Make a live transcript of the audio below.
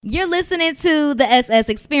You're listening to the SS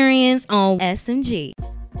Experience on SMG.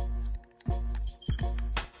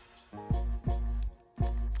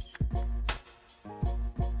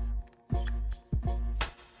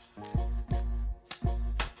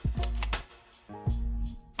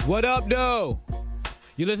 What up, though?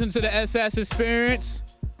 You listen to the SS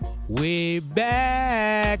Experience? We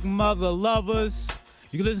back, mother lovers.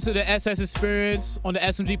 You can listen to the SS Experience on the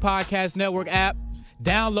SMG Podcast Network app.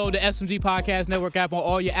 Download the SMG Podcast Network app on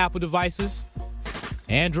all your Apple devices.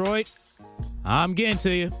 Android, I'm getting to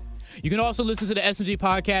you. You can also listen to the SMG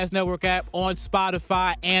Podcast Network app on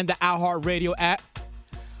Spotify and the iHeartRadio app.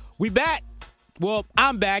 We back. Well,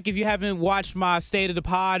 I'm back. If you haven't watched my State of the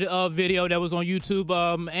Pod video that was on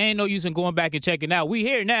YouTube, ain't no use in going back and checking out. We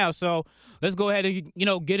here now, so let's go ahead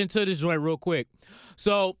and, get into this joint real quick.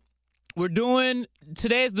 So we're doing,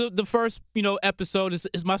 today's the first, episode.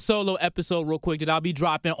 It's my solo episode real quick that I'll be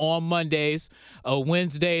dropping on Mondays.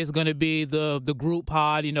 Wednesday is going to be the group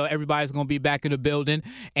pod. Everybody's going to be back in the building.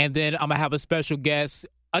 And then I'm going to have a special guest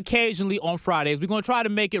occasionally on Fridays. We're going to try to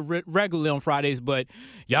make it regularly on Fridays, but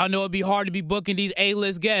y'all know it'd be hard to be booking these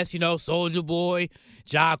A-list guests, Soulja Boy,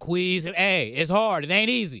 Jacquees. Hey, it's hard. It ain't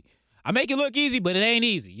easy. I make it look easy, but it ain't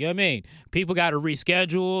easy. You know what I mean? People got to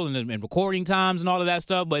reschedule and recording times and all of that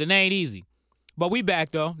stuff, but it ain't easy. But we back,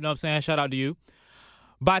 though. You know what I'm saying? Shout out to you.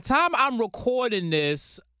 By the time I'm recording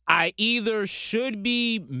this, I either should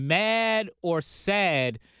be mad or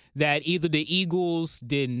sad that either the Eagles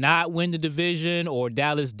did not win the division or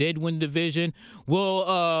Dallas did win the division. We'll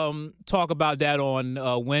talk about that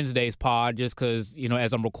on Wednesday's pod just because,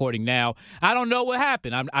 as I'm recording now, I don't know what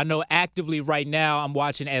happened. I know actively right now I'm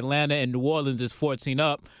watching Atlanta and New Orleans is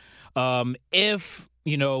 14-up. If,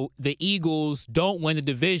 the Eagles don't win the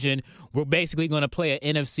division, we're basically going to play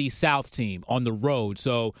an NFC South team on the road.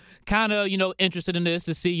 So kind of, interested in this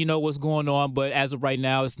to see, what's going on. But as of right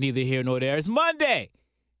now, it's neither here nor there. It's Monday.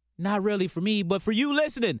 Not really for me, but for you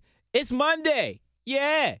listening, it's Monday.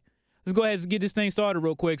 Yeah. Let's go ahead and get this thing started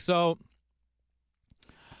real quick. So,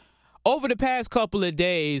 over the past couple of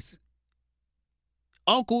days,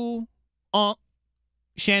 Uncle,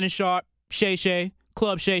 Shannon Sharp, Shay Shay,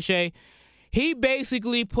 Club Shay Shay, he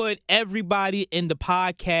basically put everybody in the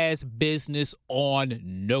podcast business on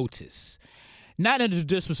notice. Not in a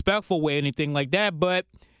disrespectful way or anything like that, but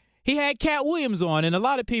he had Cat Williams on, and a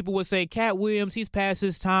lot of people would say, Cat Williams, he's past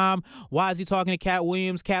his time. Why is he talking to Cat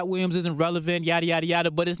Williams? Cat Williams isn't relevant, yada, yada,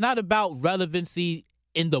 yada. But it's not about relevancy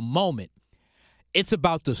in the moment. It's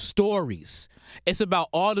about the stories. It's about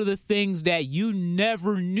all of the things that you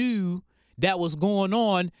never knew that was going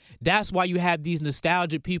on. That's why you have these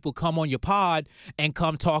nostalgic people come on your pod and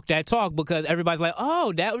come talk that talk, because everybody's like,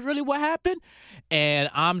 oh, that was really what happened? And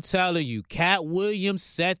I'm telling you, Cat Williams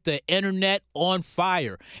set the internet on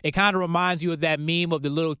fire. It kind of reminds you of that meme of the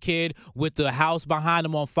little kid with the house behind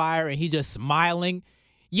him on fire and he just smiling.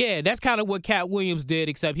 Yeah, that's kind of what Cat Williams did,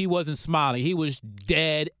 except he wasn't smiling. He was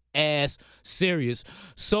dead ass serious.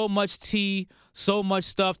 So much tea, so much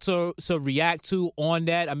stuff to react to on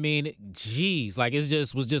that. I mean, geez, like was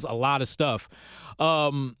just a lot of stuff.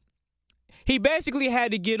 He basically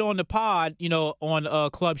had to get on the pod, on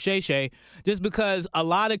Club Shay Shay, just because a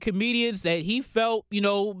lot of comedians that he felt,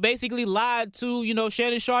 basically lied to,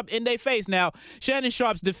 Shannon Sharp in their face. Now, Shannon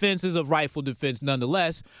Sharp's defense is a rightful defense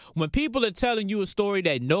nonetheless. When people are telling you a story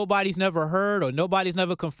that nobody's never heard or nobody's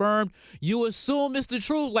never confirmed, you assume it's the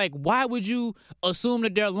truth. Like, why would you assume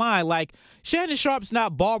that they're lying? Like, Shannon Sharp's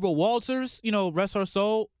not Barbara Walters, rest her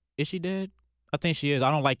soul. Is she dead? I think she is.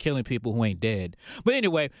 I don't like killing people who ain't dead. But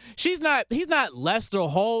anyway, he's not Lester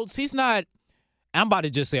Holtz. He's not, I'm about to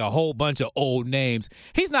just say a whole bunch of old names.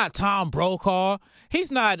 He's not Tom Brokaw. He's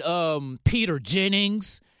not Peter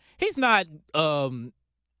Jennings. He's not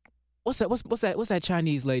what's that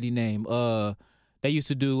Chinese lady name? That used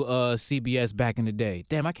to do CBS back in the day.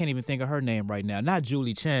 Damn, I can't even think of her name right now. Not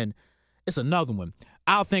Julie Chen. It's another one.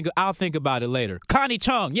 I'll think about it later. Connie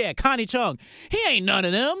Chung. Yeah, Connie Chung. He ain't none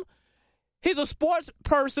of them. He's a sports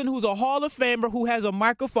person who's a Hall of Famer who has a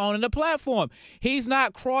microphone and a platform. He's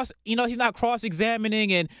not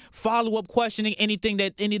cross-examining and follow-up questioning anything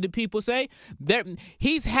that any of the people say.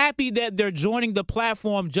 He's happy that they're joining the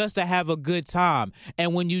platform just to have a good time.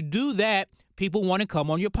 And when you do that, people want to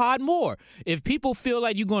come on your pod more. If people feel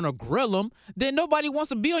like you're going to grill them, then nobody wants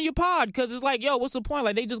to be on your pod, because it's like, yo, what's the point?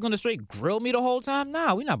 Like, they just going to straight grill me the whole time?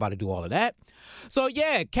 Nah, we're not about to do all of that. So,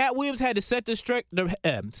 yeah, Cat Williams had to set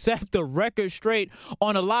the record straight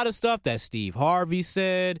on a lot of stuff that Steve Harvey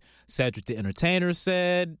said, Cedric the Entertainer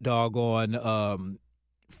said, doggone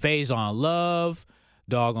Faison Love,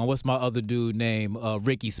 doggone, what's my other dude name?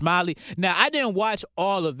 Ricky Smiley. Now, I didn't watch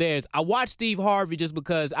all of theirs. I watched Steve Harvey just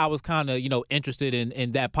because I was kind of, interested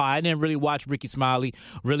in that pie. I didn't really watch Ricky Smiley.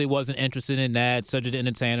 Really wasn't interested in that. Cedric the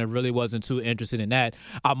Entertainer, really wasn't too interested in that.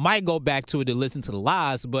 I might go back to it to listen to the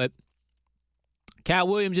lies, but Cat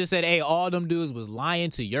Williams just said, hey, all them dudes was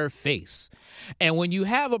lying to your face. And when you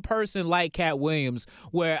have a person like Cat Williams,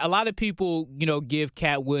 where a lot of people, give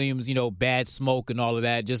Cat Williams, bad smoke and all of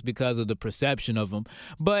that just because of the perception of him.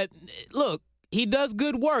 But look, he does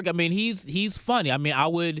good work. I mean, he's funny. I mean, I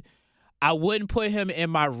wouldn't put him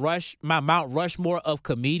in my Mount Rushmore of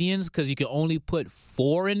comedians because you can only put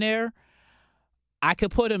 4 in there. I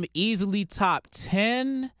could put him easily top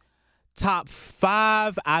 10. Top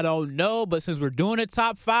 5, I don't know, but since we're doing a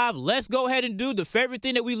top 5, let's go ahead and do the favorite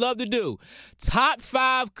thing that we love to do. Top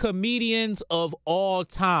 5 comedians of all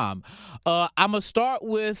time. I'm going to start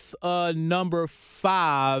with number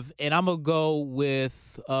 5, and I'm going to go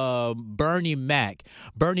with Bernie Mac.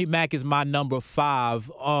 Bernie Mac is my number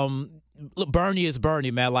 5. Look, Bernie is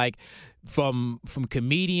Bernie, man. Like from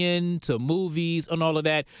comedian to movies and all of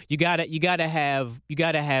that, you gotta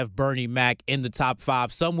have Bernie Mac in the top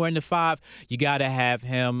 5. Somewhere in the 5, you gotta have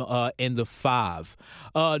him in the 5.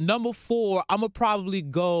 Number 4, I'm gonna probably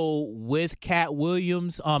go with Cat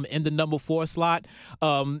Williams in the number 4 slot.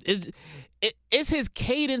 It's his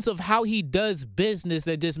cadence of how he does business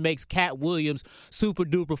that just makes Cat Williams super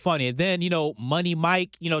duper funny. And then, Money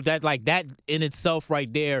Mike, that in itself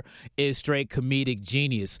right there is straight comedic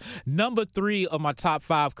genius. Number 3 of my top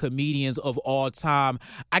 5 comedians of all time,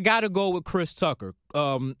 I got to go with Chris Tucker.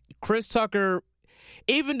 Chris Tucker,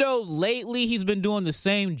 even though lately he's been doing the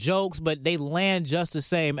same jokes, but they land just the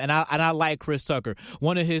same, and I like Chris Tucker.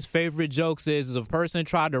 One of his favorite jokes is if a person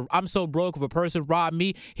I'm so broke, if a person robbed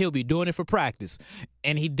me, he'll be doing it for practice.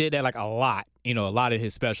 And he did that like a lot, a lot of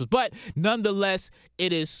his specials. But nonetheless,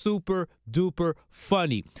 it is super duper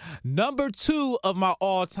funny. Number 2 of my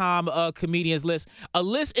all-time comedians list. A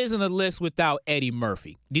list isn't a list without Eddie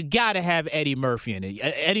Murphy. You got to have Eddie Murphy in it.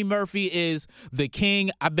 Eddie Murphy is the king.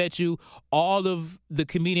 I bet you all of the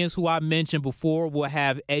comedians who I mentioned before will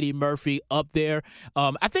have Eddie Murphy up there.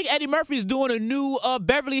 I think Eddie Murphy is doing a new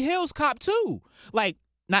Beverly Hills Cop too. Like,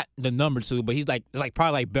 not the number 2, but he's like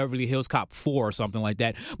probably like Beverly Hills Cop 4 or something like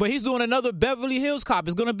that. But he's doing another Beverly Hills Cop.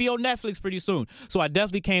 It's going to be on Netflix pretty soon. So I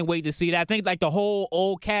definitely can't wait to see that. I think like the whole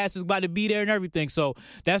old cast is about to be there and everything. So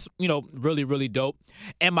that's, really, really dope.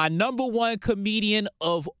 And my number 1 comedian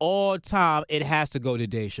of all time, it has to go to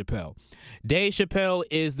Dave Chappelle. Dave Chappelle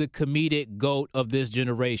is the comedic GOAT of this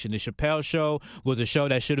generation. The Chappelle Show was a show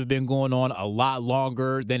that should have been going on a lot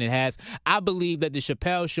longer than it has. I believe that the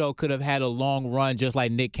Chappelle Show could have had a long run just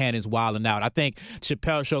like Nick Cannon's Wildin' Out. I think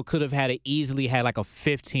Chappelle Show could have easily had like a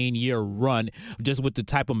 15-year run just with the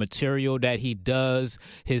type of material that he does,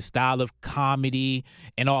 his style of comedy,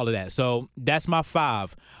 and all of that. So that's my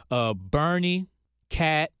 5. Bernie,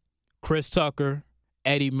 Cat, Chris Tucker,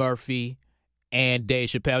 Eddie Murphy, and Dave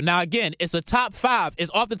Chappelle. Now, again, it's a top 5. It's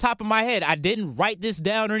off the top of my head. I didn't write this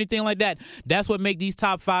down or anything like that. That's what makes these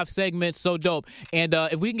top 5 segments so dope. And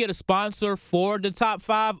if we can get a sponsor for the top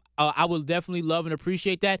 5, I would definitely love and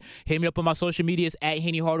appreciate that. Hit me up on my social medias at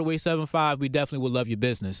Henny Hardaway75. We definitely would love your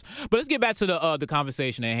business. But let's get back to the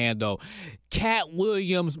conversation at hand, though. Cat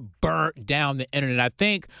Williams burnt down the internet. I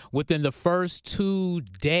think within the first 2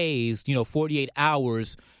 days, 48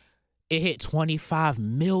 hours, it hit 25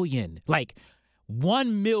 million. Like,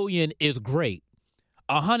 1 million is great.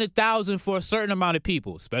 100,000 for a certain amount of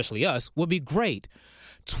people, especially us, would be great.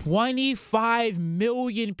 25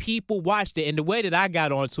 million people watched it. And the way that I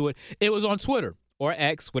got onto it, it was on Twitter or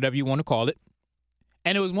X, whatever you want to call it.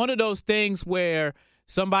 And it was one of those things where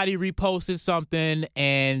somebody reposted something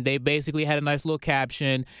and they basically had a nice little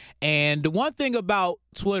caption. And the one thing about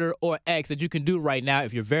Twitter or X that you can do right now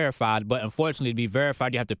if you're verified, but unfortunately to be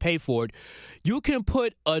verified, you have to pay for it. You can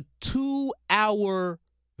put a 2-hour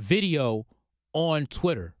video on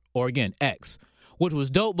Twitter or, again, X, which was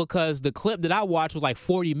dope because the clip that I watched was like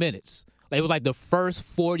 40 minutes. Like, it was like the first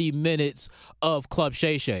 40 minutes of Club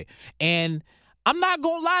Shay Shay. And I'm not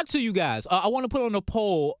going to lie to you guys. I want to put on a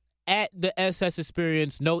poll at the SS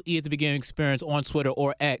Experience, no E at the beginning experience on Twitter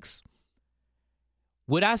or X.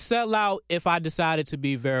 Would I sell out if I decided to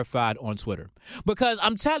be verified on Twitter? Because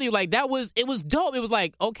I'm telling you, like, it was dope. It was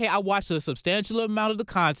like, okay, I watched a substantial amount of the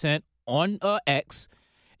content on X,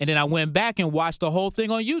 and then I went back and watched the whole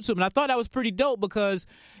thing on YouTube. And I thought that was pretty dope because,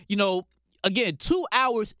 again, 2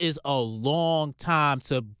 hours is a long time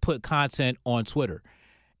to put content on Twitter.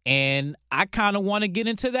 And I kind of want to get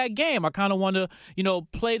into that game. I kind of want to,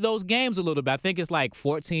 play those games a little bit. I think it's like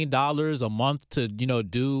 $14 a month to,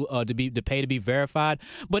 to pay to be verified.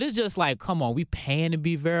 But it's just like, come on, we paying to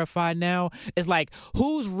be verified now? It's like,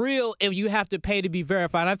 who's real if you have to pay to be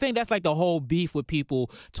verified? And I think that's like the whole beef with people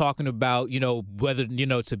talking about, whether,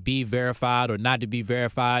 to be verified or not to be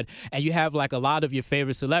verified. And you have like a lot of your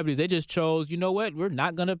favorite celebrities. They just chose, you know what? We're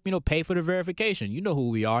not going to, pay for the verification. You know who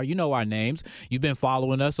we are. You know our names. You've been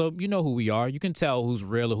following us, so you know who we are. You can tell who's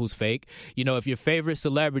real or who's fake. If your favorite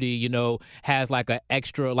celebrity, has like an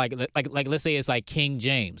extra, like let's say it's like King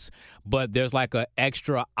James, but there's like an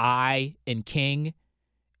extra I in King,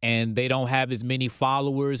 and they don't have as many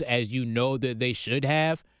followers as you know that they should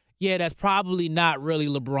have. Yeah, that's probably not really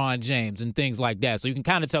LeBron James and things like that. So you can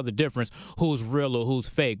kind of tell the difference who's real or who's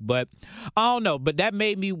fake. But I don't know. But that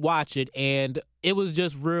made me watch it, and it was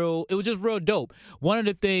just real. It was just real dope. One of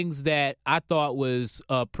the things that I thought was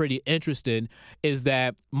pretty interesting is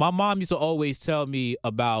that my mom used to always tell me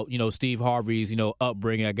about, Steve Harvey's,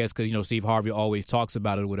 upbringing, I guess, because, Steve Harvey always talks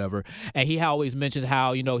about it or whatever. And he always mentions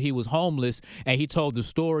how, he was homeless, and he told the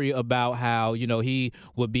story about how, he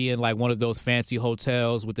would be in like one of those fancy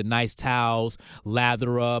hotels with the nice towels,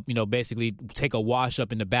 lather up, basically take a wash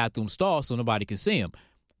up in the bathroom stall so nobody can see him.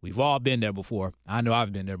 We've all been there before. I know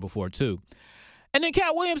I've been there before too. And then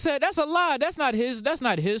Cat Williams said, that's a lie. That's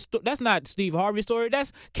not Steve Harvey's story.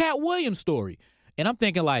 That's Cat Williams' story. And I'm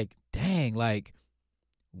thinking like, dang, like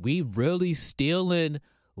we really stealing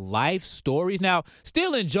life stories. Now,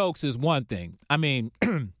 stealing jokes is one thing. I mean,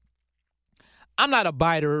 I'm not a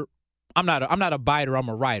biter. I'm not a biter. I'm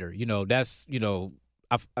a writer. That's,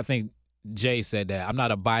 I think Jay said that. I'm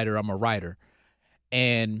not a biter. I'm a writer.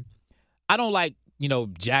 And I don't like,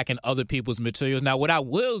 jacking other people's materials. Now, what I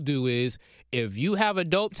will do is if you have a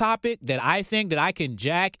dope topic that I think that I can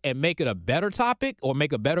jack and make it a better topic or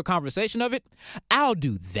make a better conversation of it, I'll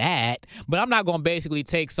do that. But I'm not going to basically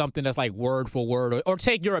take something that's like word for word or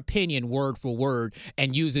take your opinion word for word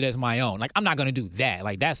and use it as my own. Like, I'm not going to do that.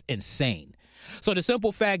 Like, that's insane. So the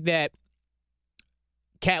simple fact that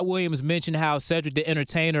Cat Williams mentioned how Cedric the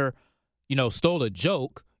Entertainer, stole a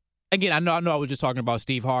joke. Again, I know I was just talking about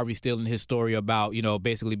Steve Harvey stealing his story about,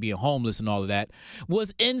 basically being homeless and all of that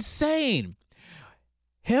was insane.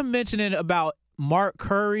 Him mentioning about Mark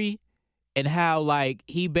Curry and how, like,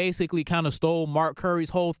 he basically kind of stole Mark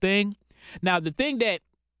Curry's whole thing. Now, the thing that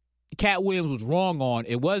Cat Williams was wrong on,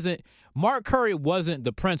 Mark Curry wasn't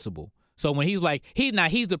the principal. So when he's like,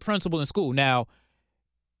 he's the principal in school. Now,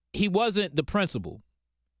 he wasn't the principal.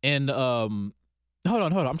 And, Hold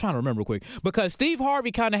on. I'm trying to remember real quick. Because Steve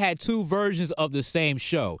Harvey kind of had two versions of the same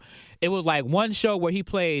show. It was like one show where he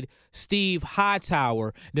played Steve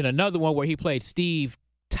Hightower, then another one where he played Steve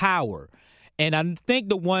Tower. And I think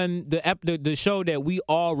the show that we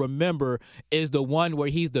all remember is the one where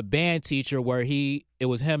he's the band teacher, where it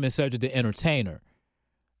was him and Cedric the Entertainer.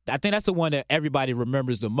 I think that's the one that everybody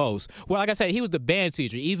remembers the most. Well, like I said, he was the band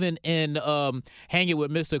teacher. Even in Hanging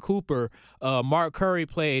with Mr. Cooper, Mark Curry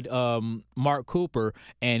played Mark Cooper,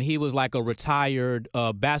 and he was like a retired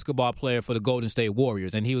basketball player for the Golden State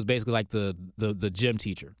Warriors, and he was basically like the gym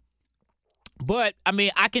teacher. But, I mean,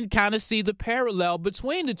 I can kind of see the parallel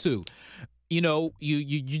between the two. You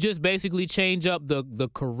just basically change up the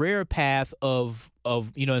career path of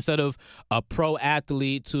instead of a pro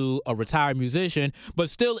athlete to a retired musician,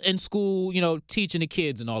 but still in school, teaching the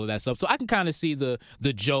kids and all of that stuff. So I can kind of see the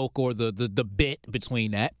joke or the bit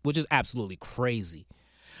between that, which is absolutely crazy.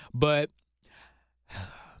 But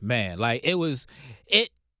man, like the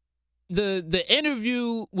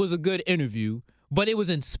interview was a good interview, but it was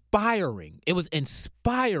inspiring. It was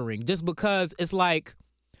inspiring just because it's like,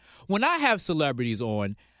 when I have celebrities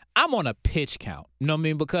on, I'm on a pitch count, you know what I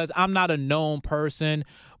mean? Because I'm not a known person.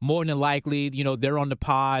 More than likely, they're on the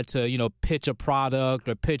pod to, pitch a product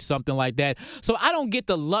or pitch something like that. So I don't get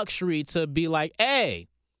the luxury to be like, hey,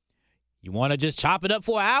 you want to just chop it up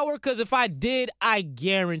for an hour? Because if I did, I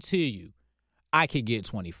guarantee you I could get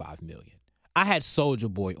 $25 million. I had Soulja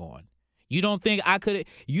Boy on. You don't think I could?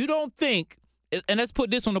 You don't think, and let's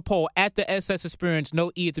put this on the poll, at the SS Experience,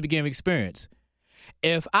 no E at the beginning of experience.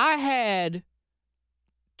 If I had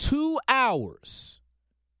 2 hours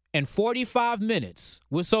and 45 minutes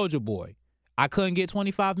with Soulja Boy, I couldn't get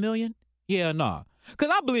 $25 million? Yeah, nah.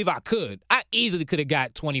 Because I believe I could. I easily could have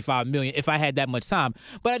got $25 million if I had that much time.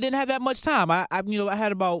 But I didn't have that much time. I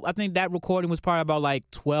had about, I think that recording was probably about like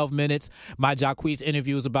 12 minutes. My Jacquees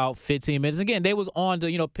interview was about 15 minutes. Again, they was on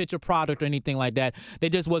to, pitch a product or anything like that. They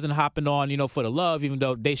just wasn't hopping on, for the love, even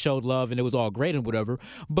though they showed love and it was all great and whatever.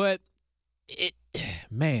 But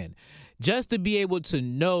man, just to be able to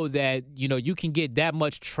know that, you can get that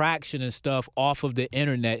much traction and stuff off of the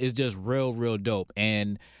internet is just real, real dope.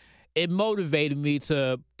 And it motivated me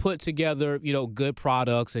to put together, good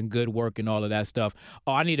products and good work and all of that stuff.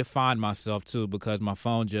 Oh, I need to find myself, too, because my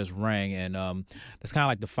phone just rang. And that's kind of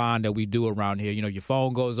like the fine that we do around here. Your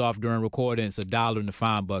phone goes off during recording. It's $1 in the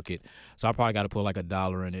fine bucket. So I probably got to put like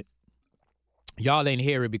 $1 in it. Y'all ain't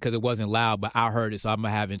hear it because it wasn't loud, but I heard it. So I'm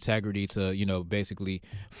going to have integrity to, basically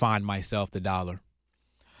find myself the $1.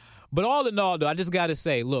 But all in all, though, I just got to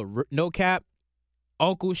say, look, no cap,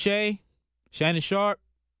 Uncle Shay, Shannon Sharp,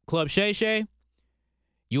 Club Shay Shay,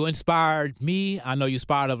 you inspired me. I know you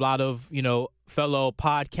inspired a lot of, fellow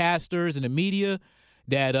podcasters in the media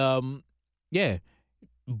that,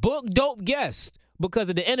 book dope guests.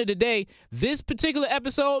 Because at the end of the day, this particular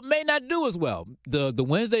episode may not do as well. The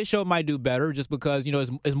Wednesday show might do better just because,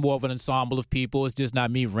 it's more of an ensemble of people. It's just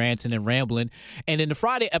not me ranting and rambling. And then the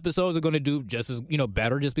Friday episodes are going to do just as,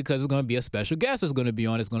 better just because it's going to be a special guest that's going to be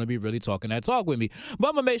on. It's going to be really talking that talk with me. But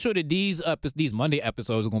I'm going to make sure that these Monday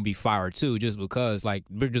episodes are going to be fire too, just because,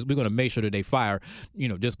 we're going to make sure that they fire,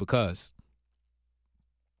 just because.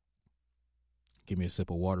 Give me a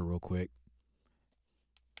sip of water real quick.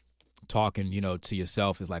 Talking, to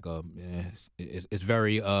yourself is like it's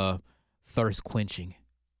very thirst quenching,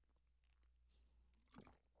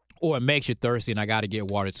 or it makes you thirsty, and I got to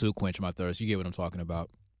get water to quench my thirst. You get what I'm talking about.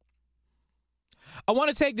 I want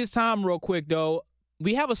to take this time real quick though.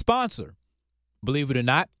 We have a sponsor, believe it or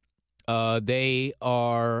not. They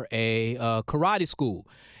are a karate school.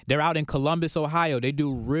 They're out in Columbus, Ohio. They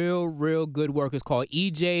do real, real good work. It's called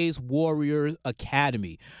EJ's Warrior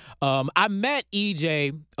Academy. I met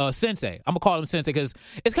EJ Sensei. I'm going to call him Sensei because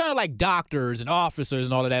it's kind of like doctors and officers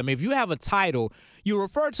and all of that. I mean, if you have a title, you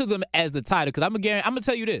refer to them as the title. Because I'm going to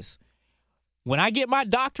tell you this. When I get my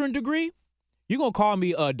doctorate degree, you're going to call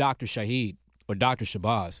me Dr. Shahid or Dr.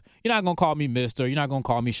 Shabazz. You're not going to call me Mister. You're not going to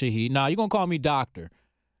call me Shahid. No, you're going to call me Doctor.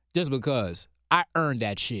 Just because I earned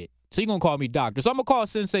that shit. So you're going to call me Doctor. So I'm going to call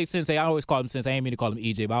Sensei. I always call him Sensei. I ain't mean to call him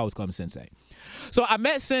EJ, but I always call him Sensei. So I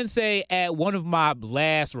met Sensei at one of my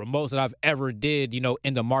last remotes that I've ever did,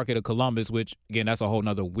 in the market of Columbus, which, again, that's a whole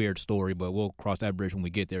nother weird story, but we'll cross that bridge when we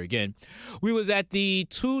get there again. We was at the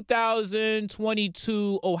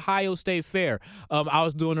 2022 Ohio State Fair. I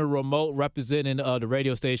was doing a remote representing the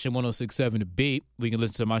radio station 106.7 The Beat. We can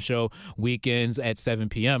listen to my show weekends at 7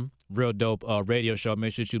 p.m. Real dope radio show.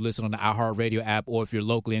 Make sure that you listen on the iHeartRadio app, or if you're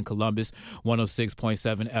locally in Columbus,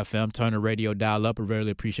 106.7 FM. Turn the radio dial up. I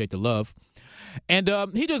really appreciate the love. And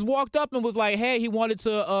he just walked up and was like, hey, he wanted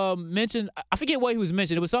to mention, I forget what he was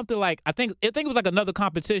mentioning. It was something like, I think it was like another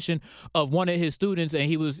competition of one of his students, and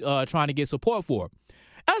he was trying to get support for.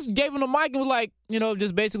 I just gave him the mic and was like,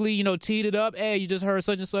 just basically, teed it up. Hey, you just heard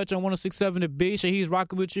such and such on 106.7 The Beat. He's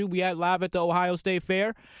rocking with you. We at live at the Ohio State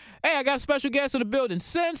Fair. Hey, I got a special guest in the building,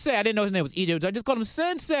 Sensei. I didn't know his name was EJ. I just called him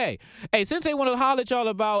Sensei. Hey, Sensei wanted to holler at y'all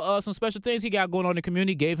about some special things he got going on in the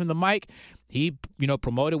community. Gave him the mic. He,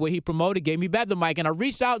 promoted what he promoted, gave me back the mic. And I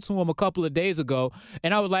reached out to him a couple of days ago,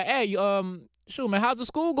 and I was like, hey, shoot, man, how's the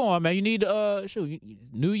school going, man? You need,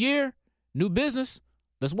 new year, new business.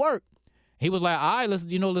 Let's work. He was like, all right,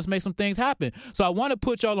 let's make some things happen. So I want to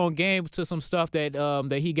put y'all on game to some stuff that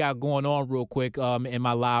that he got going on real quick in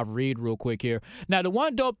my live read real quick here. Now, the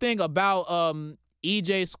one dope thing about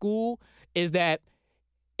EJ School is that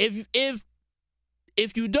if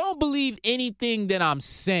you don't believe anything that I'm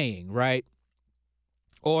saying, right,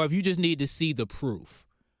 or if you just need to see the proof,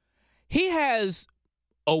 he has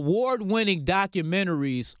award-winning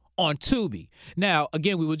documentaries on Tubi. Now,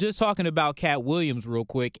 again, we were just talking about Cat Williams real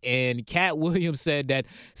quick, and Cat Williams said that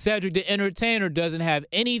Cedric the Entertainer doesn't have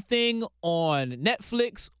anything on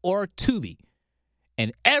Netflix or Tubi.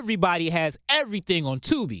 And everybody has everything on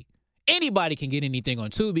Tubi. Anybody can get anything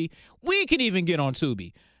on Tubi. We can even get on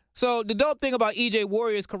Tubi. So the dope thing about EJ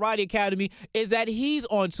Warriors Karate Academy is that he's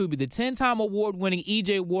on Tubi, the 10-time award-winning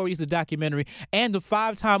EJ Warriors, the documentary, and the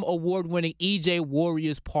 5-time award-winning EJ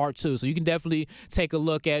Warriors Part 2. So you can definitely take a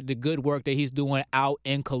look at the good work that he's doing out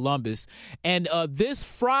in Columbus. And this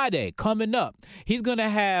Friday, coming up, he's going to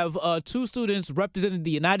have 2 students representing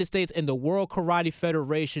the United States in the World Karate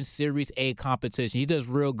Federation Series A competition. He does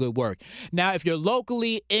real good work. Now, if you're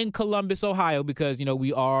locally in Columbus, Ohio, because,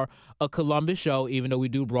 we are a Columbus show, even though we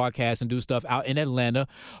do broadcast and do stuff out in Atlanta,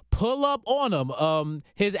 pull up on him.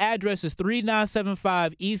 His address is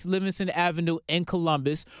 3975 East Livingston Avenue in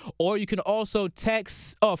Columbus. Or you can also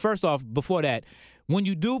text, first off, before that, when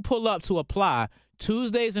you do pull up to apply,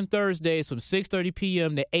 Tuesdays and Thursdays from 6:30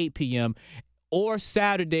 p.m. to 8 p.m., or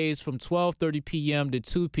Saturdays from 12:30 p.m. to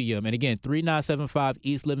 2 p.m. And again, 3975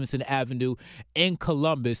 East Livingston Avenue in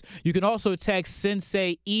Columbus. You can also text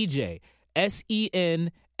Sensei EJ, SENSEIEJ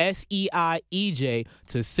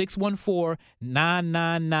to 614-999-6361.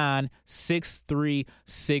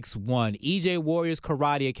 EJ Warriors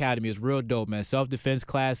Karate Academy is real dope, man. Self-defense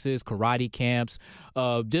classes, karate camps,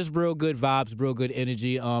 just real good vibes, real good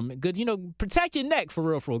energy. Good, protect your neck for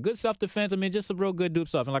real. Good self-defense. I mean, just some real good dope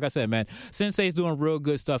stuff. And like I said, man, Sensei's doing real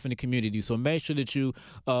good stuff in the community. So make sure that you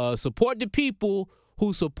support the people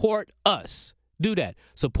who support us. Do that.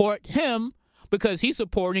 Support him, because he's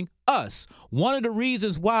supporting us. One of the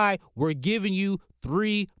reasons why we're giving you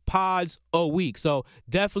 3 pods a week. So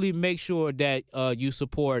definitely make sure that you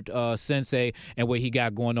support Sensei and what he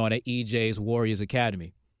got going on at EJ's Warriors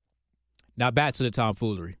Academy. Now back to the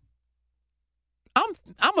tomfoolery.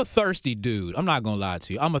 I'm a thirsty dude. I'm not gonna lie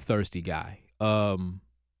to you. I'm a thirsty guy.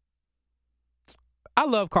 I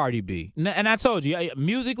love Cardi B, and I told you,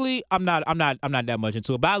 musically, I'm not that much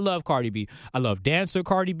into it, but I love Cardi B. I love dancer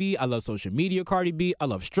Cardi B. I love social media Cardi B. I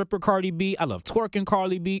love stripper Cardi B. I love twerking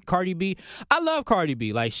Cardi B. I love Cardi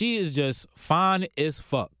B. Like, she is just fine as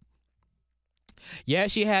fuck. Yeah,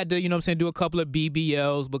 she had to, do a couple of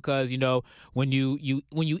BBLs because, when you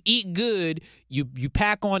eat good, you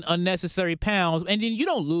pack on unnecessary pounds, and then you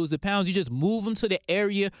don't lose the pounds. You just move them to the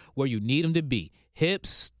area where you need them to be.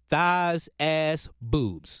 Hips, thighs, ass,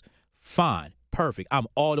 boobs. Fine. Perfect. I'm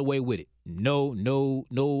all the way with it. No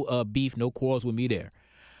beef, no quarrels with me there.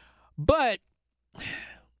 But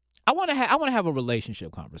I want to have a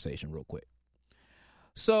relationship conversation real quick.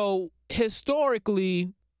 So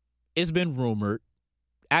historically, it's been rumored.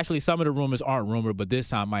 Actually, some of the rumors aren't rumored, but this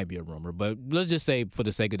time might be a rumor. But let's just say, for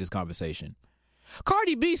the sake of this conversation,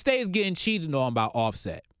 Cardi B stays getting cheated on by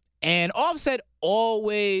Offset. And Offset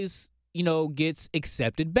always, gets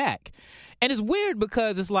accepted back. And it's weird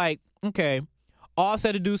because it's like, okay,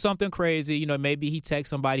 Offset to do something crazy. Maybe he texts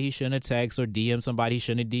somebody he shouldn't have texted, or DM somebody he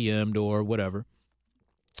shouldn't have DM'd, or whatever.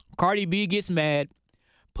 Cardi B gets mad,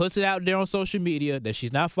 puts it out there on social media that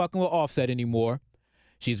she's not fucking with Offset anymore.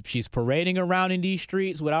 She's parading around in these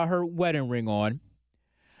streets without her wedding ring on.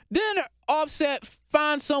 Then Offset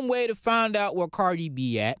finds some way to find out where Cardi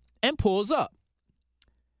B at and pulls up.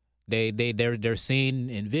 They're seen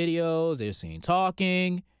in videos, they're seen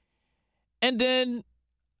talking. And then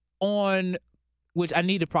which I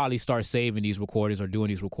need to probably start saving these recordings or doing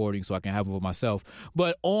these recordings so I can have them with myself.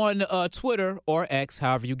 But on Twitter or X,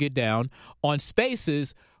 however you get down, on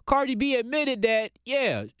Spaces, Cardi B admitted that,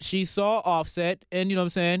 yeah, she saw Offset and,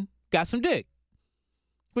 got some dick.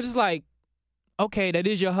 Which is like, okay, that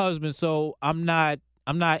is your husband, so I'm not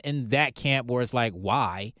in that camp where it's like,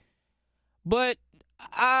 why? But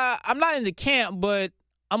I'm not in the camp, but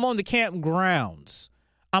I'm on the campgrounds.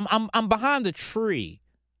 I'm behind the tree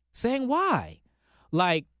saying why?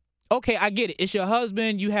 Like, okay, I get it. It's your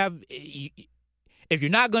husband. If you're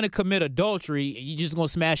not going to commit adultery, you're just going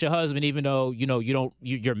to smash your husband even though,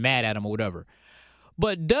 you're mad at him or whatever.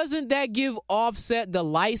 But doesn't that give Offset the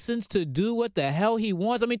license to do what the hell he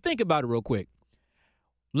wants? I mean, think about it real quick.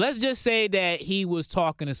 Let's just say that he was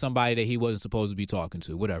talking to somebody that he wasn't supposed to be talking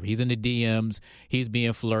to, whatever. He's in the DMs, he's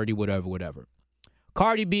being flirty, whatever.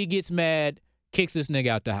 Cardi B gets mad, kicks this nigga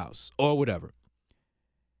out the house, or whatever.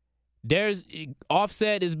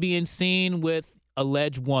 Offset is being seen with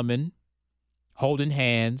alleged woman, holding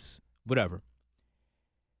hands, whatever.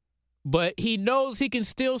 But he knows he can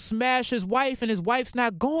still smash his wife, and his wife's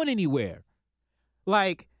not going anywhere.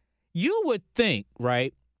 Like, you would think,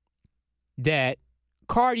 right, that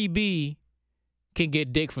Cardi B can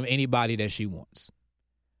get dick from anybody that she wants.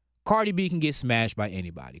 Cardi B can get smashed by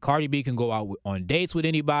anybody. Cardi B can go out on dates with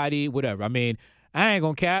anybody, whatever. I mean, I ain't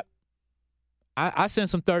gonna cap. I sent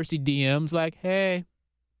some thirsty DMs like, hey,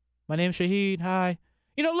 my name's Shaheed. Hi.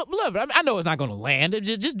 Look, I know it's not gonna land.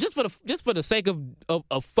 Just for the sake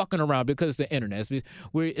of fucking around, because it's the internet.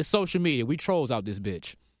 It's social media. We trolls out this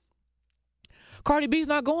bitch. Cardi B's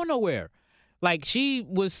not going nowhere. Like, she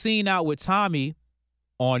was seen out with Tommy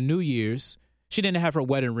on New Year's. She didn't have her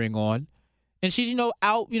wedding ring on. And she's,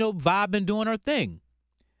 out, vibing, doing her thing.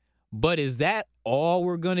 But is that all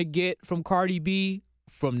we're going to get from Cardi B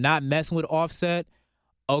from not messing with Offset?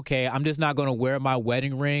 Okay, I'm just not going to wear my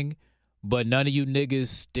wedding ring, but none of you niggas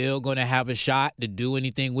still going to have a shot to do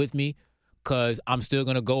anything with me because I'm still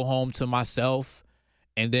going to go home to myself.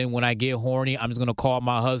 And then when I get horny, I'm just going to call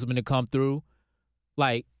my husband to come through.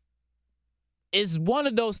 Like, it's one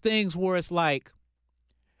of those things where it's like,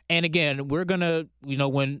 and again, we're going to,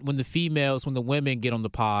 when the women get on the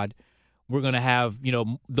pod, we're going to have,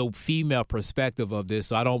 the female perspective of this.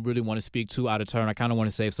 So I don't really want to speak too out of turn. I kind of want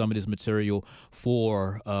to save some of this material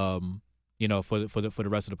for, for the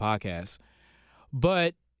rest of the podcast.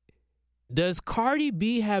 But does Cardi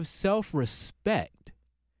B have self-respect?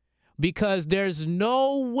 Because there's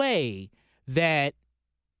no way that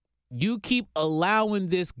you keep allowing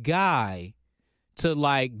this guy to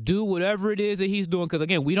like do whatever it is that he's doing. Because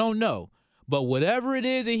again, we don't know. But whatever it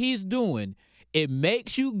is that he's doing, it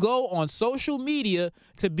makes you go on social media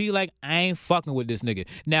to be like, I ain't fucking with this nigga.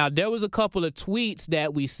 Now, there was a couple of tweets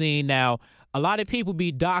that we seen. Now, a lot of people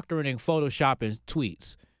be doctoring and photoshopping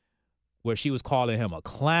tweets where she was calling him a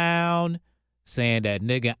clown, saying that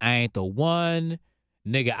nigga, I ain't the one.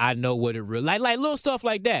 Nigga, I know what it really like little stuff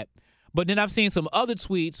like that. But then I've seen some other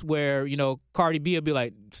tweets where, Cardi B will be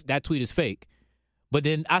like, that tweet is fake. But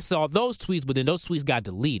then I saw those tweets, but then those tweets got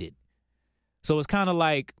deleted. So it's kind of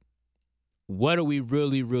like, what are we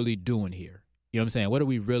really, really doing here? You know what I'm saying? What are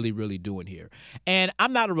we really, really doing here? And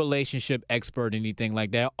I'm not a relationship expert or anything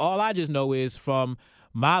like that. All I just know is from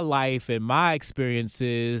my life and my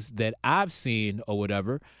experiences that I've seen or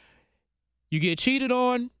whatever, you get cheated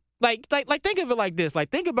on. Like think of it like this.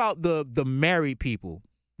 Like, think about the married people.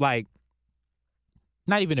 Like,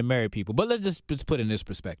 not even the married people, but let's put it in this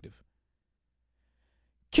perspective.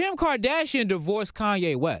 Kim Kardashian divorced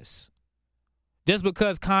Kanye West. Just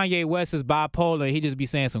because Kanye West is bipolar, he just be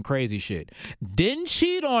saying some crazy shit. Didn't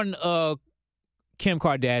cheat on Kim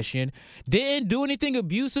Kardashian. Didn't do anything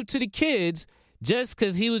abusive to the kids just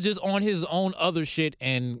because he was just on his own other shit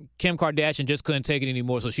and Kim Kardashian just couldn't take it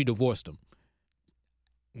anymore, so she divorced him.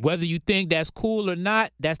 Whether you think that's cool or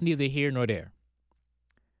not, that's neither here nor there.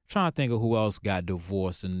 Trying to think of who else got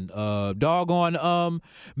divorced. And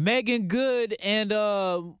Megan Good and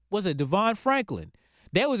was it Devon Franklin?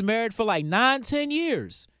 They was married for like 9-10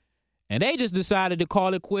 years. And they just decided to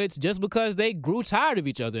call it quits just because they grew tired of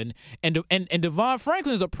each other. And Devon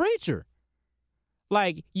Franklin's a preacher.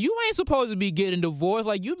 Like, you ain't supposed to be getting divorced.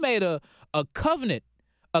 Like, you made a covenant,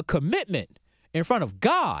 a commitment in front of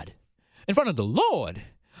God, in front of the Lord,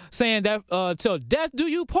 saying that till death do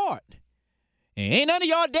you part. And ain't none of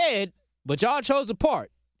y'all dead, but y'all chose to part.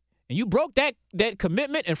 And you broke that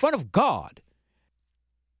commitment in front of God.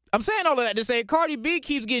 I'm saying all of that to say Cardi B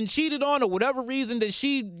keeps getting cheated on or whatever reason that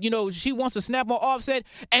she wants to snap on Offset,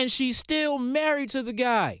 and she's still married to the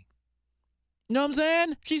guy. You know what I'm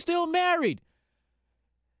saying? She's still married.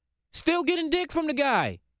 Still getting dick from the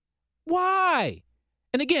guy. Why?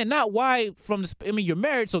 And again, not why you're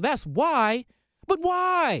married, so that's why. But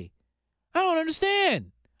why? I don't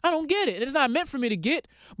understand. I don't get it. It's not meant for me to get,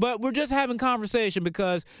 but we're just having conversation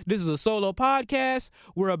because this is a solo podcast.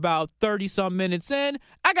 We're about 30-some minutes in.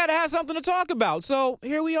 I got to have something to talk about, so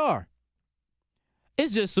here we are.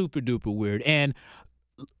 It's just super duper weird. And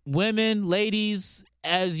women, ladies,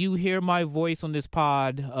 as you hear my voice on this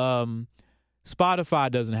pod,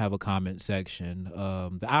 Spotify doesn't have a comment section.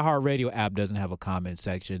 The iHeartRadio app doesn't have a comment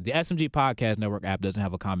section. The SMG Podcast Network app doesn't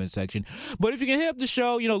have a comment section. But if you can hit up the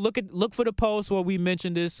show, look for the post where we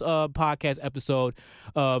mentioned this podcast episode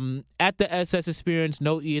at the SS Experience,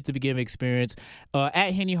 no E at the beginning experience,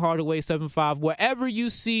 at Henny Hardaway 75. Wherever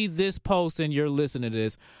you see this post and you're listening to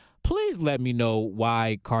this, please let me know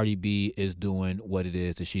why Cardi B is doing what it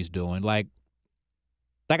is that she's doing. Like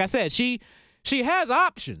I said, she has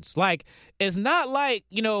options. Like, it's not like,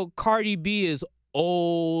 Cardi B is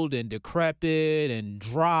old and decrepit and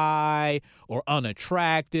dry or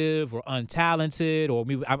unattractive or untalented or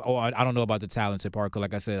maybe I don't know about the talented part because,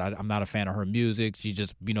 like I said, I'm not a fan of her music. She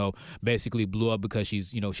just, basically blew up because she's,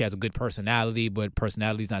 she has a good personality, but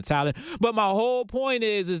personality's not talent. But my whole point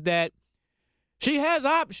is that she has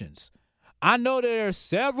options. I know there are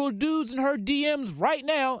several dudes in her DMs right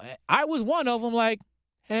now. I was one of them, like,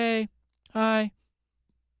 hey, hi.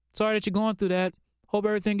 Sorry that you're going through that. Hope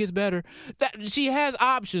everything gets better. That she has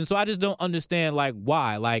options, so I just don't understand, like,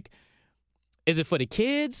 why. Like, is it for the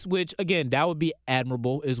kids? Which, again, that would be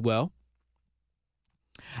admirable as well.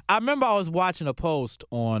 I remember I was watching a post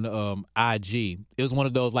on IG. It was one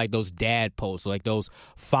of those, like, those dad posts, like those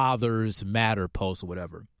fathers matter posts or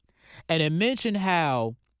whatever. And it mentioned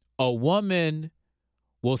how a woman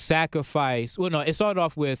will sacrifice. Well, no, it started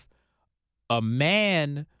off with a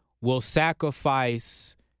man will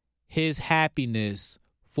sacrifice his happiness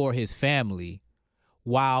for his family,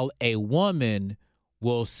 while a woman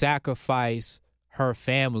will sacrifice her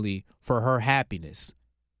family for her happiness.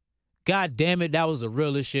 God damn it, that was the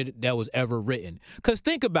realest shit that was ever written. Because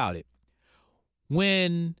think about it.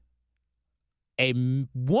 When a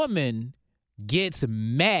woman gets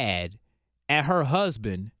mad at her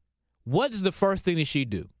husband, what's the first thing that she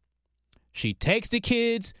do? She takes the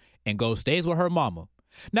kids and goes stays with her mama.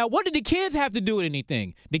 Now, what did the kids have to do with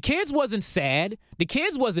anything? The kids wasn't sad. The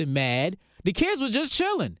kids wasn't mad. The kids was just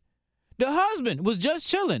chilling. The husband was just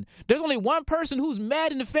chilling. There's only one person who's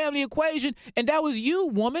mad in the family equation, and that was you,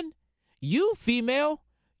 woman. You, female.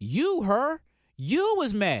 You, her. You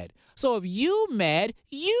was mad. So if you mad,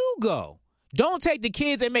 you go. Don't take the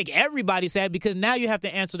kids and make everybody sad, because now you have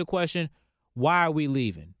to answer the question, why are we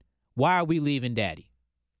leaving? Why are we leaving daddy?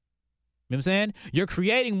 You know what I'm saying? You're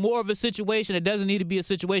creating more of a situation that doesn't need to be a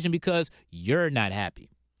situation because you're not happy.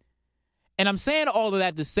 And I'm saying all of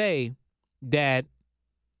that to say that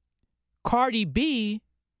Cardi B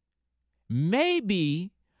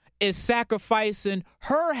maybe is sacrificing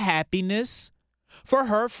her happiness for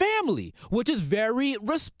her family, which is very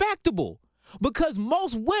respectable, because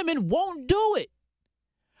most women won't do it.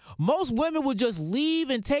 Most women will just leave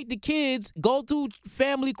and take the kids, go through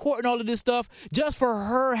family court and all of this stuff just for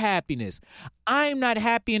her happiness. I'm not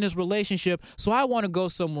happy in this relationship, so I want to go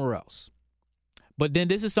somewhere else. But then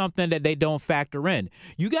this is something that they don't factor in.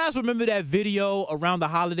 You guys remember that video around the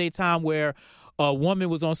holiday time where a woman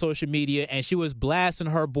was on social media and she was blasting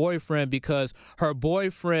her boyfriend because her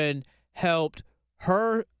boyfriend helped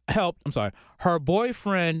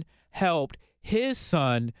his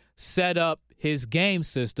son set up his game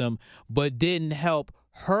system, but didn't help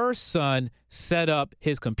her son set up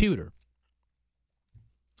his computer.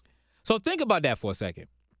 So think about that for a second.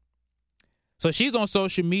 So she's on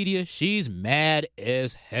social media. She's mad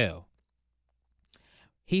as hell.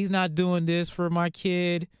 He's not doing this for my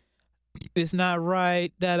kid. It's not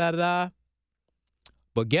right. But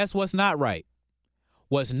guess what's not right?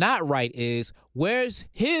 What's not right is, where's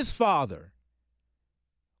his father?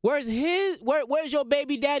 Where's your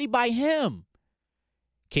baby daddy by him?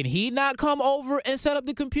 Can he not come over and set up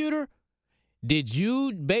the computer? Did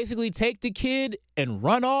you basically take the kid and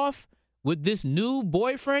run off with this new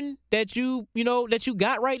boyfriend that you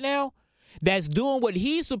got right now, that's doing what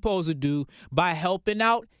he's supposed to do by helping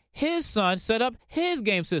out his son set up his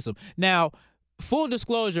game system? Now, full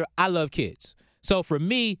disclosure, I love kids. So for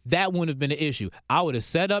me, that wouldn't have been an issue. I would have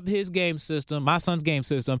set up his game system, my son's game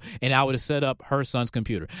system, and I would have set up her son's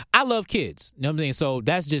computer. I love kids. You know what I'm saying? So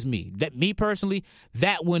that's just me. Me personally,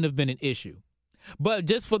 that wouldn't have been an issue. But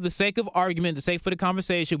just for the sake of argument, the sake for the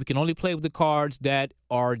conversation, we can only play with the cards that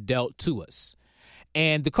are dealt to us.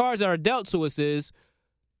 And the cards that are dealt to us is,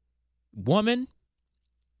 woman,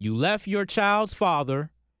 you left your child's father,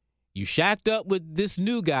 you shacked up with this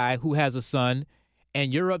new guy who has a son,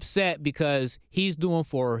 and you're upset because he's doing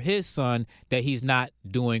for his son that he's not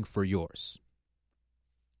doing for yours.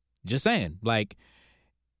 Just saying, like,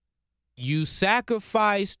 you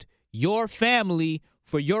sacrificed your family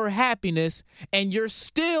for your happiness, and you're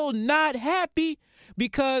still not happy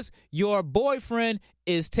because your boyfriend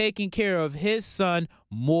is taking care of his son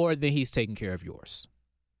more than he's taking care of yours.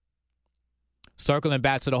 Circling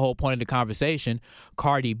back to the whole point of the conversation,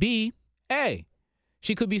 Cardi B, hey,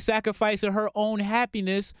 she could be sacrificing her own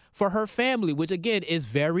happiness for her family, which, again, is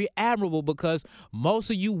very admirable, because most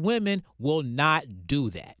of you women will not do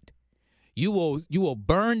that. You will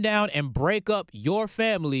burn down and break up your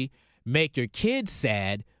family, make your kids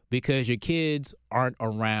sad because your kids aren't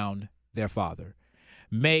around their father.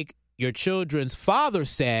 Make your children's father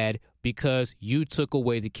sad because you took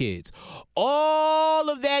away the kids. All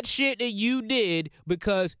of that shit that you did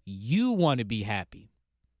because you want to be happy.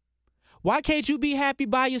 Why can't you be happy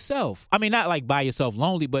by yourself? I mean, not like by yourself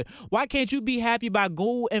lonely, but why can't you be happy by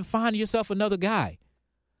go and find yourself another guy?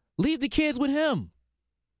 Leave the kids with him.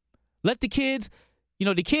 Let the kids,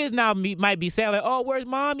 the kids now might be saying like, oh, where's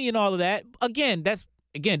mommy and all of that.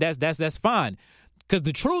 That's fine. Because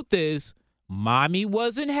the truth is, mommy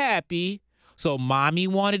wasn't happy, so mommy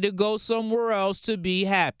wanted to go somewhere else to be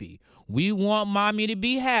happy. We want mommy to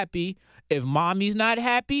be happy. If mommy's not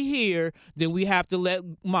happy here, then we have to let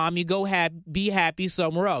mommy go be happy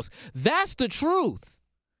somewhere else. That's the truth.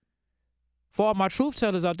 For all my truth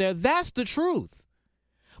tellers out there, that's the truth.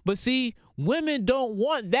 But see, women don't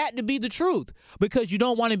want that to be the truth, because you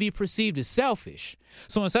don't want to be perceived as selfish.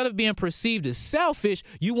 So instead of being perceived as selfish,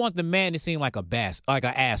 you want the man to seem like an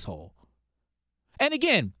asshole. And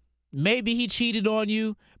again, maybe he cheated on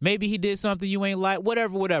you. Maybe he did something you ain't like,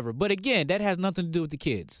 whatever. But again, that has nothing to do with the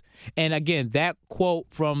kids. And again, that quote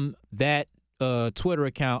from that IG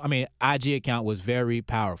account was very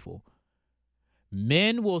powerful.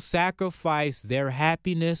 Men will sacrifice their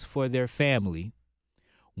happiness for their family.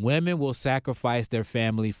 Women will sacrifice their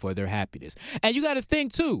family for their happiness. And you got to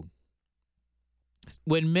think, too,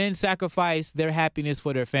 when men sacrifice their happiness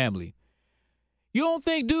for their family, you don't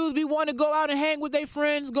think dudes be wanting to go out and hang with their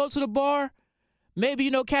friends, go to the bar, maybe,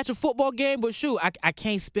 catch a football game, but shoot, I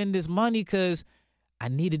can't spend this money because I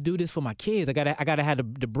need to do this for my kids. I gotta have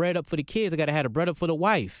the bread up for the kids. I gotta have the bread up for the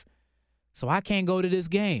wife. So I can't go to this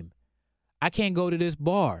game. I can't go to this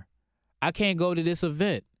bar. I can't go to this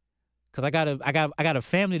event because I got a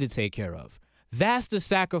family to take care of. That's the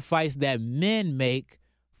sacrifice that men make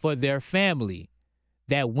for their family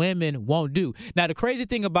that women won't do. Now, the crazy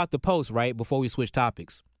thing about the post, right, before we switch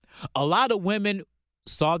topics, a lot of women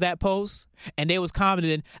saw that post and they was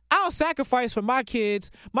commenting, I'll sacrifice for my kids.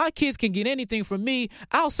 My kids can get anything from me.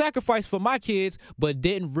 I'll sacrifice for my kids, but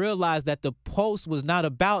didn't realize that the post was not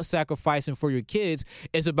about sacrificing for your kids.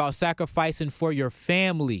 It's about sacrificing for your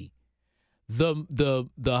family. The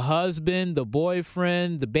husband, the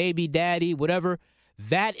boyfriend, the baby daddy, whatever,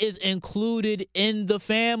 that is included in the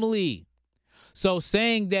family. So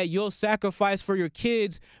saying that you'll sacrifice for your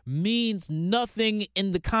kids means nothing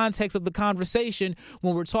in the context of the conversation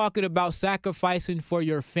when we're talking about sacrificing for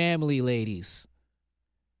your family, ladies.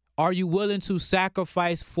 Are you willing to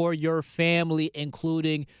sacrifice for your family,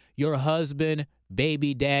 including your husband,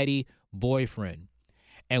 baby daddy, boyfriend?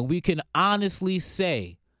 And we can honestly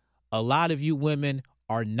say a lot of you women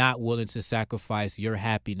are not willing to sacrifice your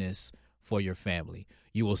happiness for your family.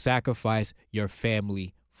 You will sacrifice your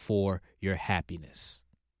family for your happiness.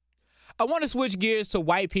 I want to switch gears to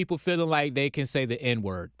white people feeling like they can say the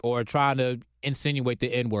N-word or trying to insinuate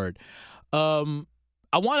the N-word. I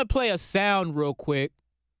want to play a sound real quick.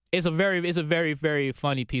 It's a very, very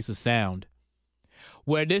funny piece of sound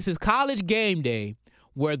where this is College Game Day,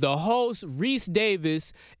 where the host, Reese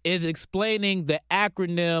Davis, is explaining the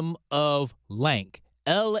acronym of LANK,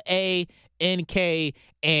 L-A-N-K,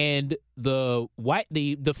 and the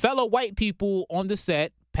fellow white people on the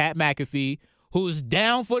set, Pat McAfee, who's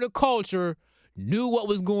down for the culture, knew what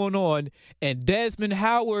was going on, and Desmond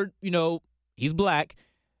Howard, he's black,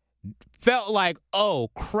 felt like, oh,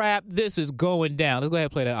 crap, this is going down. Let's go ahead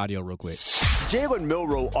and play that audio real quick. Jalen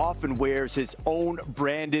Milroe often wears his own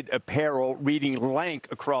branded apparel reading LANK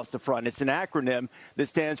across the front. It's an acronym that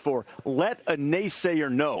stands for Let a Naysayer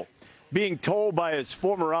Know. Being told by his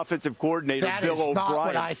former offensive coordinator, Bill O'Brien. That is not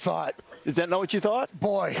what I thought. Is that not what you thought?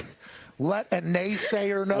 Boy, let a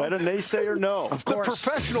naysayer know. Let a naysayer know. Of course. The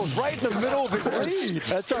professional's right in the middle of his lead.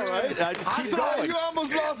 That's all right. I just keep going. You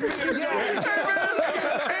almost lost me.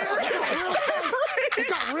 It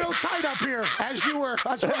got real tight up here as you were.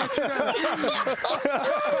 I just want to let you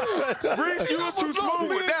know. Reese, you were too smooth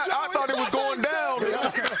with that. I thought it was going down. I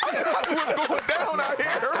thought it was going down out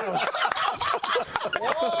here.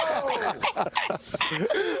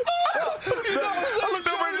 I looked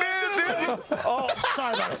over there. Oh,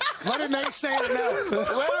 sorry about it. Let a naysayer know.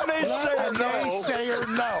 Let a naysayer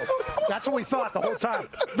know. That's what we thought the whole time.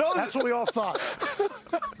 That's what we all thought.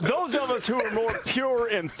 Those of us who are more pure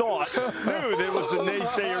in thought knew there was the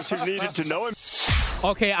naysayers who needed to know him.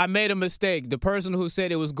 Okay, I made a mistake. The person who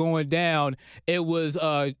said it was going down, it was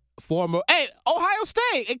former Ohio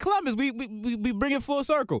State in Columbus. We bring it full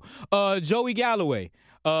circle. Joey Galloway.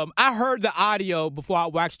 I heard the audio before I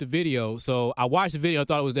watched the video. So I watched the video, I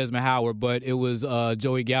thought it was Desmond Howard, but it was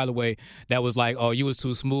Joey Galloway that was like, oh, you was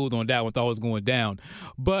too smooth on that one, thought it was going down.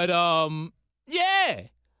 But yeah.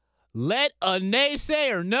 Let a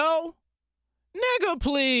naysayer know. Nigga,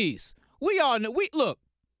 please. We all know. Look,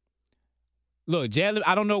 Jalen,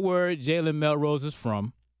 I don't know where Jalen Melrose is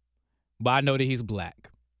from, but I know that he's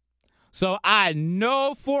black. So I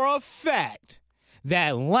know for a fact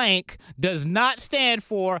that LANK does not stand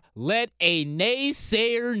for let a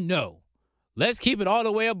naysayer know. Let's keep it all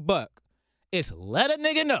the way a buck. It's let a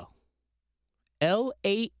nigga know.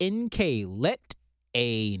 L-A-N-K, let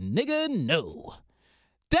a nigga know.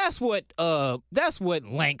 That's what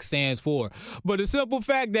LANK stands for. But the simple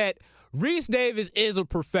fact that Reese Davis is a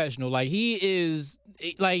professional. Like he is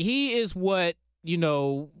what,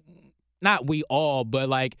 not we all, but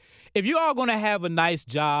like if you are going to have a nice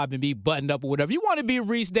job and be buttoned up or whatever, you want to be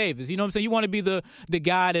Reese Davis. You know what I'm saying? You want to be the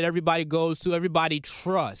guy that everybody goes to, everybody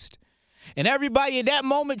trusts. And everybody in that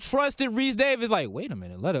moment trusted Reese Davis. Like, wait a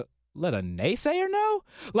minute, let a naysayer know?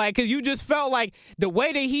 Like, because you just felt like the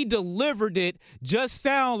way that he delivered it just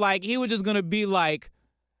sound like he was just going to be like,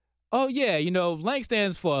 oh, yeah, LANK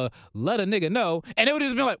stands for let a nigga know. And it would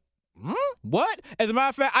just be like, what? As a matter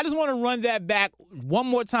of fact, I just want to run that back one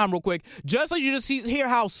more time real quick, just so you just hear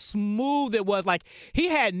how smooth it was. Like, he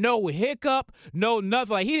had no hiccup, no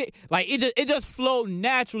nothing. It just flowed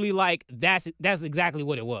naturally. Like, that's exactly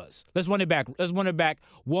what it was. Let's run it back. Let's run it back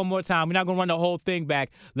one more time. We're not gonna run the whole thing back.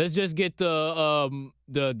 Let's just get the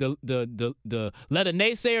let a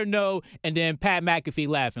naysayer know, and then Pat McAfee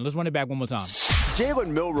laughing. Let's run it back one more time. Jalen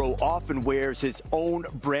Milroe often wears his own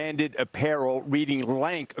branded apparel reading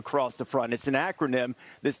LANK across the front. It's an acronym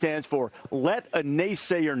that stands for Let a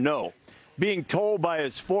Naysayer Know. Being told by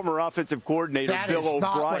his former offensive coordinator, That Bill is O'Brien.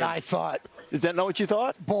 not what I thought. Is that not what you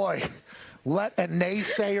thought? Boy, let a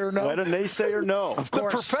naysayer know. Let a naysayer know. Of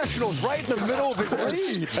course. The professional's right in the middle of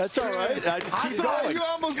his lead. That's all right. I just keep going. You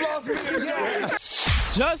almost lost me again.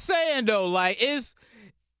 Just saying though, like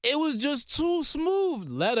it was just too smooth.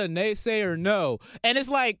 Let a naysayer know, and it's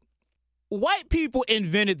like white people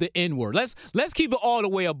invented the N-word. Let's keep it all the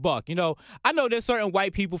way a buck. You know, I know there's certain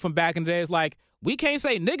white people from back in the day. It's like we can't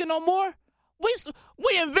say nigga no more.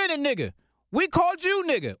 We invented nigga. We called you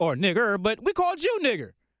nigga or nigger, but we called you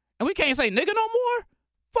nigger, and we can't say nigga no more.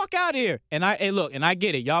 Fuck out of here. And I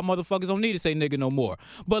get it. Y'all motherfuckers don't need to say nigga no more.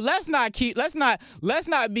 But let's not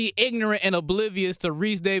be ignorant and oblivious to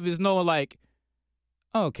Reese Davis knowing like,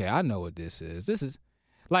 okay, I know what this is. This is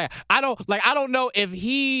like I don't know if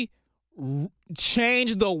he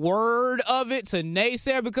changed the word of it to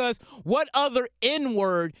naysayer, because what other N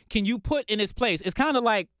word can you put in its place? It's kind of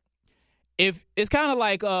like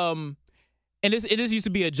and this used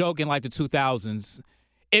to be a joke in like the 2000s.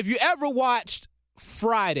 If you ever watched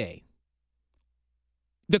Friday,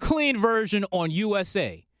 the clean version on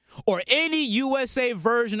USA, or any USA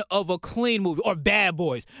version of a clean movie, or Bad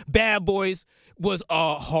Boys. Bad Boys was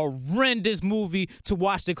a horrendous movie to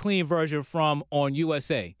watch the clean version from on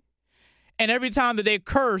USA. And every time that they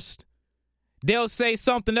cursed, they'll say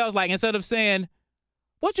something else, like instead of saying,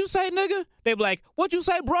 "What you say, nigga?" They'd be like, "What you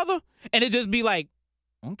say, brother?" And it'd just be like,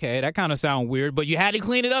 okay, that kind of sound weird, but you had to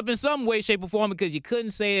clean it up in some way, shape, or form because you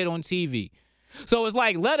couldn't say it on TV. So it's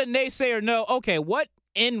like, let a naysayer know, okay, what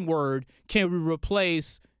N-word can we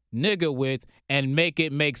replace nigga with and make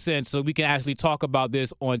it make sense so we can actually talk about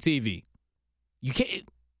this on TV? You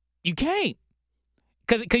can't.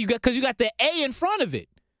 Because you got the A in front of it.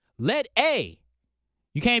 Let A.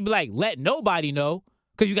 You can't be like, let nobody know,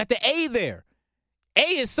 because you got the A there. A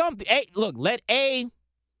is something. A, look, let A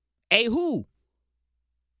who?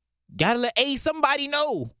 Gotta let somebody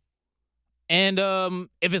know. And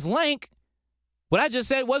if it's LANK, what I just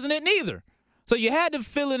said wasn't it neither. So you had to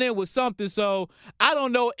fill it in with something. So I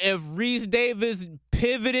don't know if Reese Davis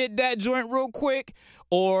pivoted that joint real quick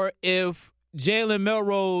or if Jalen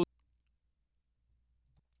Milroe.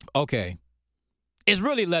 Okay. It's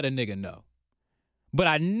really let a nigga know. But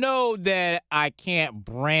I know that I can't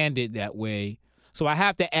brand it that way. So I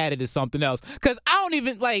have to add it to something else. Because I don't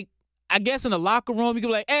even, like, I guess in the locker room, you can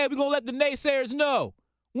be like, hey, we're going to let the naysayers know.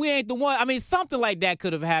 We ain't the one. I mean, something like that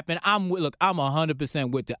could have happened. I'm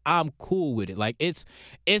 100% with it. I'm cool with it. Like, it's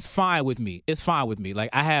fine with me. It's fine with me. Like,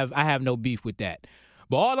 I have no beef with that.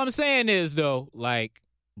 But all I'm saying is, though, like,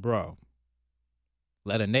 bro,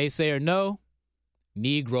 let a naysayer know.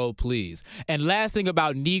 Negro, please. And last thing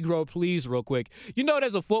about Negro, please, real quick. You know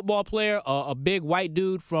there's a football player, a big white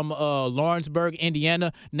dude from Lawrenceburg,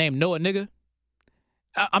 Indiana, named Noah Nigga?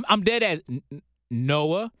 I'm dead as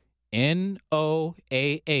Noah, Noah,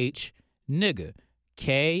 nigga,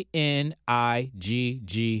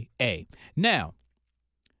 Knigga. Now,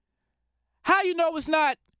 how you know it's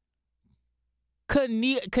not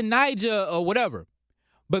Knigga or whatever?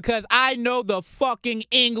 Because I know the fucking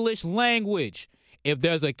English language. If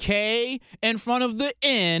there's a K in front of the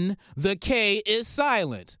N, the K is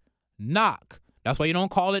silent. Knock. That's why you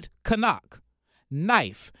don't call it knock.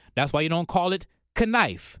 Knife. That's why you don't call it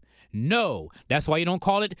knife. No. That's why you don't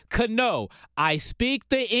call it know. I speak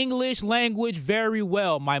the English language very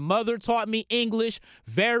well. My mother taught me English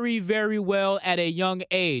very, very well at a young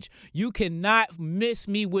age. You cannot miss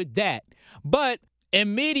me with that. But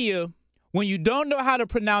in media, when you don't know how to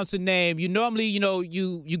pronounce a name, you normally,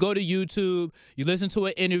 you go to YouTube, you listen to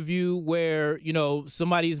an interview where,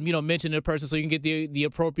 somebody's, mentioning a person so you can get the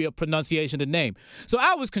appropriate pronunciation of the name. So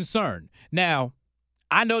I was concerned. Now,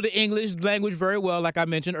 I know the English language very well, like I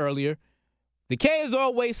mentioned earlier. The K is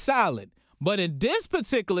always silent. But in this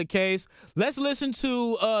particular case, let's listen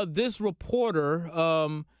to this reporter.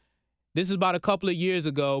 This is about a couple of years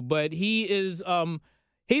ago, but he is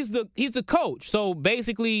he's the coach. So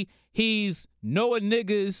basically, he's Noah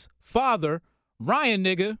Nigga's father, Ryan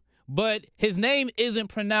Nigga, but his name isn't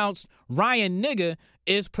pronounced Ryan Nigga.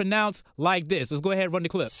 It's pronounced like this. Let's go ahead and run the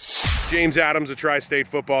clip. James Adams at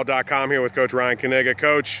TriStateFootball.com here with Coach Ryan Knigga.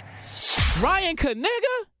 Coach. Ryan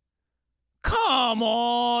Knigga? Come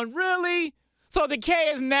on, really? So the K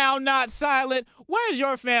is now not silent. Where's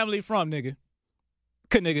your family from, nigga?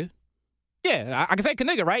 Knigga. Yeah, I can say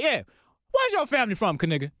Knigga, right? Yeah. Where's your family from,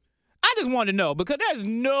 Knigga? I just want to know, because there's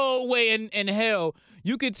no way in hell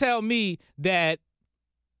you could tell me that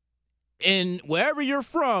in wherever you're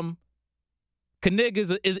from,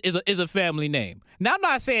 Kniggas is a family name. Now, I'm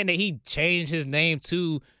not saying that he changed his name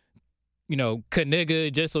to,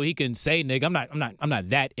 Knigga just so he can say nigga. I'm not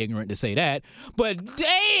that ignorant to say that. But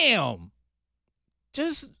damn,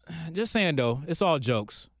 just saying though, it's all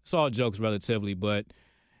jokes. It's all jokes relatively. But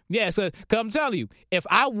yeah, so cause I'm telling you, if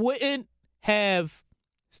I wouldn't have,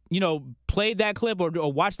 played that clip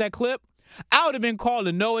or watched that clip, I would have been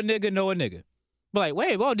calling Noah nigga. But like,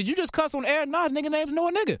 wait, whoa, did you just cuss on air? Nah, nigga name's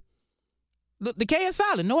Noah nigga. The K is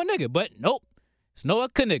silent, Noah nigga. But nope, it's Noah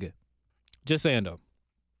nigga. Just saying though.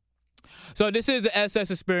 So this is the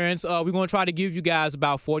SS Experience. We're going to try to give you guys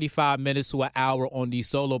about 45 minutes to an hour on these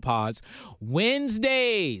solo pods.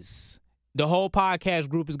 Wednesdays, the whole podcast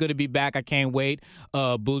group is going to be back. I can't wait.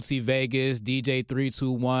 Bootsy Vegas, DJ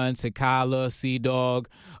 321, Takala, C-Dog.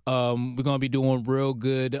 We're going to be doing real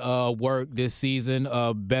good work this season,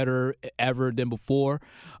 better ever than before.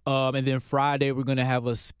 And then Friday, we're going to have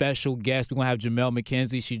a special guest. We're going to have Jamel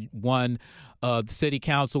McKenzie. She won the city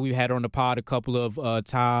council. We've had her on the pod a couple of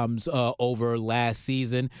times over last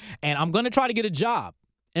season. And I'm going to try to get a job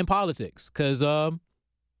in politics because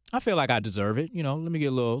I feel like I deserve it. Let me get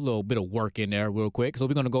a little bit of work in there real quick. So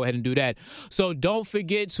we're going to go ahead and do that. So don't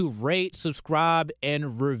forget to rate, subscribe,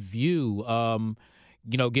 and review.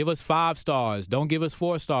 Give us 5 stars. Don't give us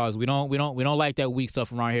 4 stars. We don't like that weak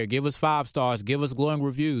stuff around here. Give us 5 stars. Give us glowing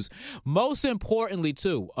reviews. Most importantly,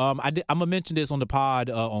 too, I'm gonna mention this on the pod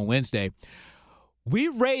on Wednesday. We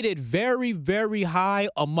rated very, very high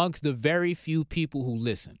amongst the very few people who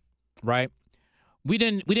listen. Right? We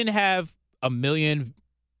didn't have 1 million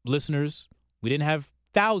listeners. We didn't have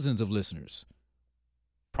thousands of listeners.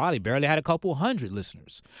 Probably barely had a couple hundred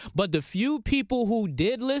listeners. But the few people who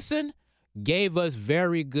did listen gave us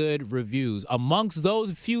very good reviews. Amongst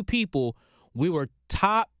those few people, we were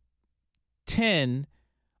top 10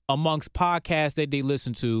 amongst podcasts that they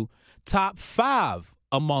listen to, top 5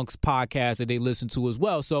 amongst podcasts that they listen to as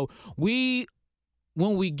well. So when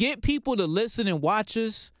we get people to listen and watch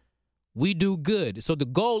us, we do good. So the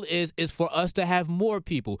goal is for us to have more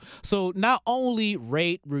people. So not only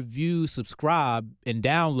rate, review, subscribe, and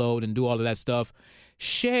download and do all of that stuff,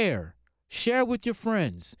 share. Share with your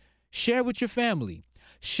friends. Share with your family.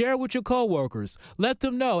 Share with your coworkers. Let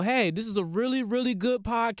them know, hey, this is a really, really good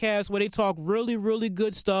podcast where they talk really, really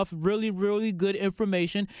good stuff, really, really good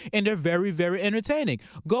information, and they're very, very entertaining.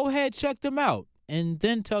 Go ahead, check them out, and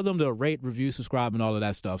then tell them to rate, review, subscribe, and all of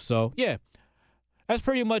that stuff. So, yeah. That's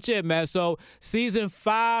pretty much it, man. So, season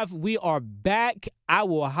 5, we are back. I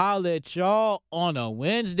will holler at y'all on a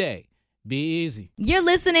Wednesday. Be easy. You're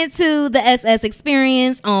listening to the SS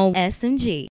Experience on SMG.